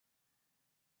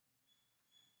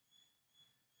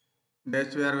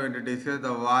Next, we are going to discuss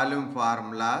the volume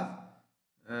formulas.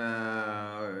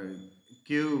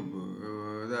 Cube,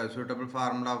 the suitable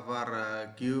formula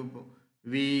for cube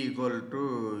V equal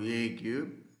to A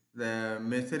cube. The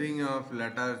measuring of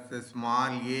letters small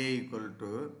a equal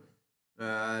to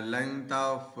length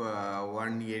of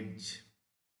one edge.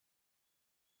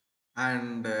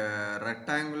 And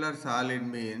rectangular solid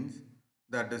means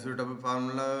that the suitable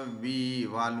formula V,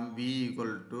 volume V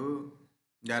equal to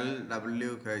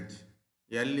LWH.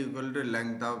 L equal to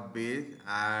length of base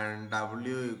and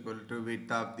W equal to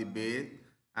width of the base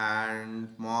and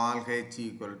small h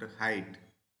equal to height.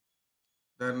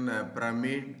 Then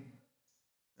pyramid,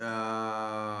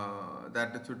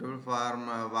 that suitable form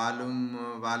volume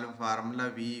formula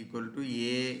V equal to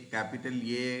A, capital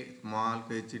A, small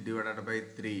h divided by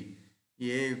 3.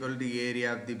 A equal to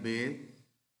area of the base,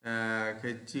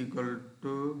 h equal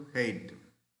to height.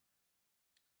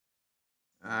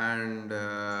 And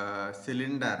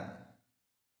cylinder,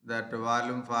 that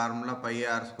volume formula pi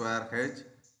r square h,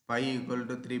 pi equal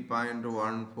to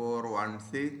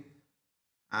 3.1416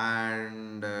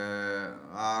 and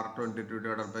r22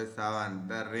 divided by 7.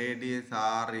 The radius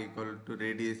r equal to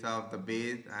radius of the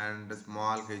base and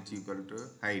small h equal to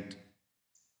height.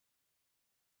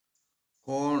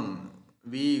 Cone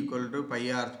V equal to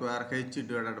pi r square h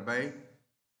divided by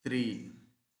 3.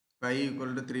 Pi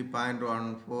equal to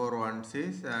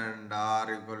 3.1416 and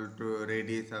r equal to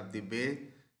radius of the base,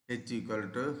 h equal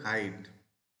to height.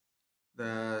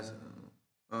 The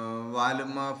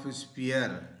volume of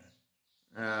sphere,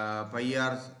 pi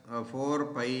r 4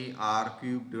 pi r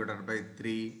cube divided by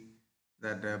 3,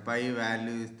 that pi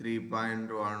value is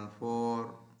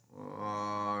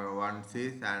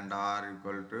 3.1416 and r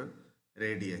equal to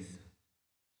radius.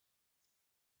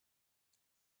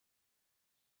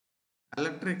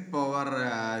 Electric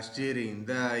power steering.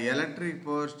 The electric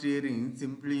power steering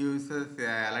simply uses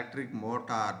electric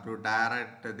motor to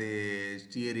direct the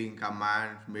steering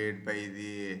commands made by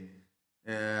the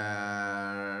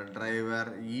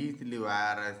driver easily,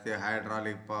 whereas the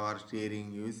hydraulic power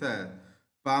steering uses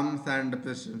pumps and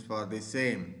pistons for the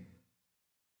same.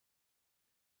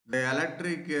 The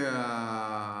electric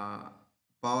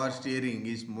power steering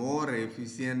is more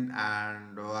efficient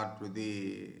and over to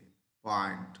the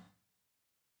point.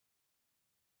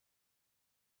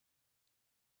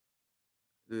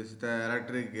 This is the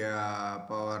electric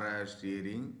power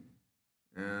steering.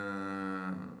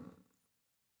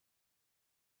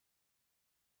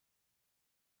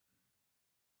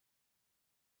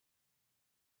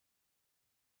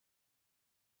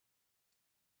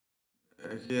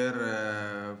 Here,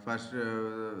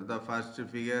 the first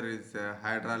figure is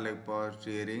hydraulic power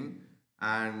steering,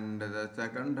 and the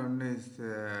second one is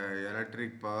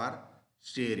electric power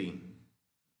steering.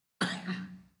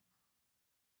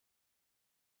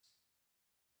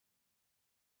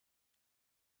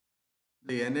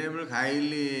 They enable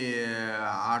highly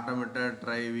automated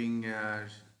driving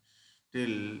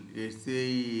still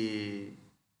SAE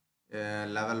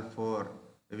level 4.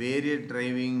 Varied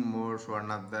driving modes,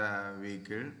 one of the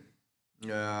vehicle.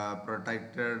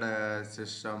 Protected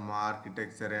system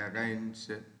architecture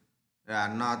against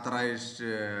unauthorized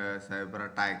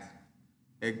cyber attacks.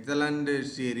 Excellent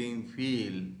steering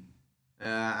feel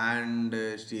and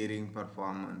steering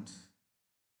performance.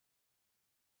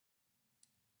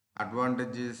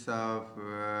 Advantages of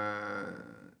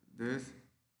this.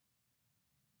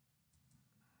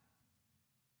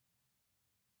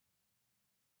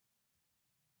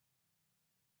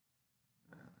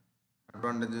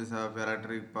 Advantages of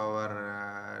electric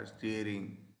power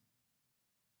steering.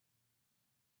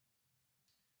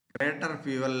 Greater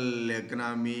fuel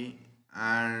economy,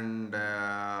 and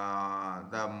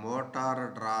the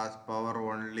motor draws power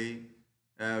only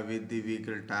with the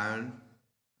vehicle turns,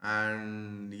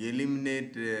 and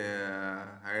eliminate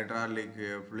hydraulic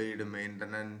fluid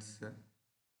maintenance,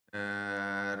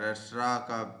 restock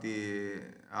of the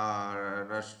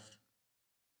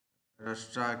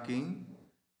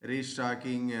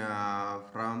restocking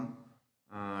from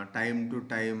time to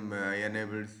time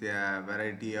enables a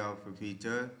variety of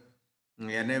features,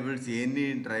 enables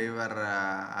any driver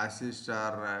assist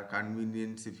or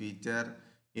convenience feature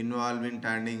involving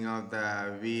turning of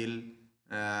the wheel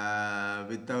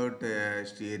without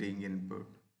steering input.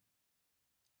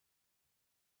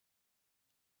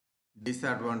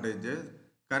 Disadvantages: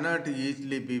 cannot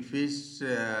easily be fixed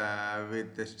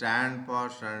with stand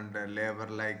posts and lever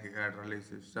like hydraulic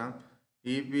system.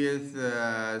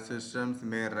 EPS systems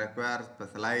may require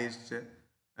specialized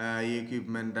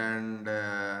equipment and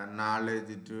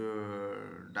knowledge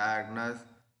to diagnose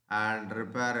and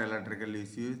repair electrical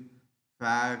issues.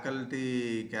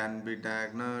 Faculty can be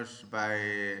diagnosed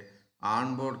by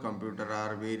onboard computer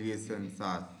or various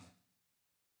sensors.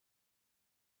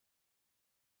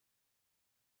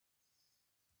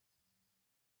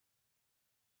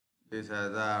 These are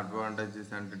the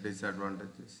advantages and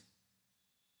disadvantages.